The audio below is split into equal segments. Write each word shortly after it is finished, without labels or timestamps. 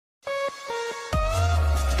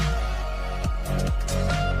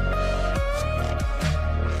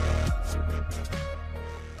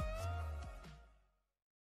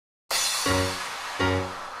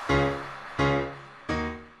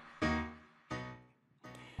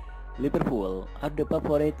Liverpool are the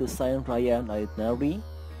favourite to sign Adama Traore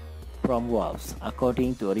from Wolves,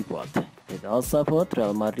 according to a report. It also put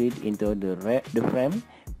Real Madrid into the frame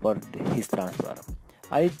for his transfer.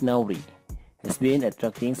 Traore has been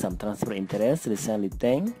attracting some transfer interest recently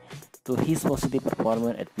thanks to his positive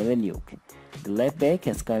performance at Milan. The left back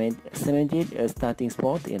has cemented a starting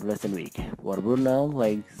spot in recent week for Bruno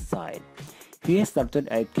Lage's side. He has started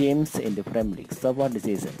 8 games in the Premier League so far this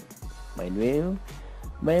season, meanwhile,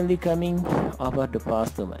 mainly coming over the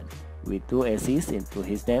past 2 months, with 2 assists into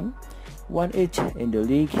his name, 1 each in the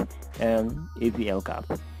league and EPL Cup.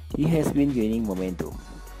 He has been gaining momentum.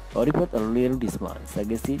 A report earlier this month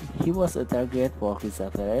suggested he was a target for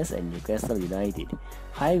Crystal Palace and Newcastle United.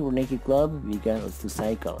 High-ranked club began to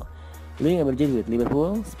cycle, being emerged with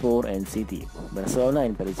Liverpool, Spurs, and City. Barcelona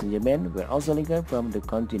and Paris Saint-Germain were also linked from the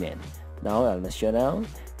continent. Now El Nacional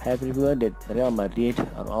have revealed that Real Madrid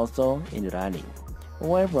are also in the running.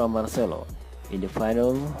 Away from Marcelo, in the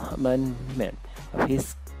final month of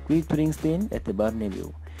his quitting stint at the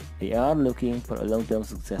Bernabeu, they are looking for a long-term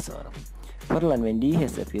successor. Ferland Mendy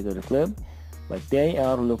has appealed to the club, but they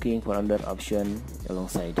are looking for another option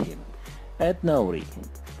alongside him. Traore,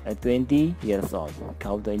 at 20 years old,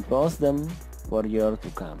 called to impose them for years to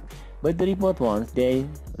come, but the report warns they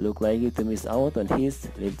look likely to miss out on his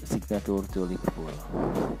signature to Liverpool.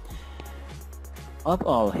 Of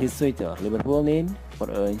all his suitors, Liverpool need for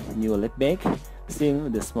a new left back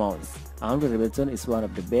seem the smallest. Andre Robertson is one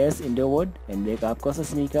of the best in the world, and backup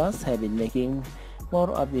Kostas Tsimikas have been making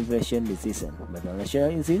more of the impression this season. But the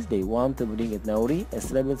National insists they want to bring Traore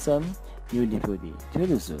as Robertson's new deputy. To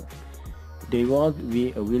do so, they won't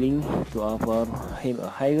be willing to offer him a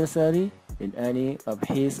higher salary than any of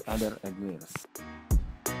his other admirers.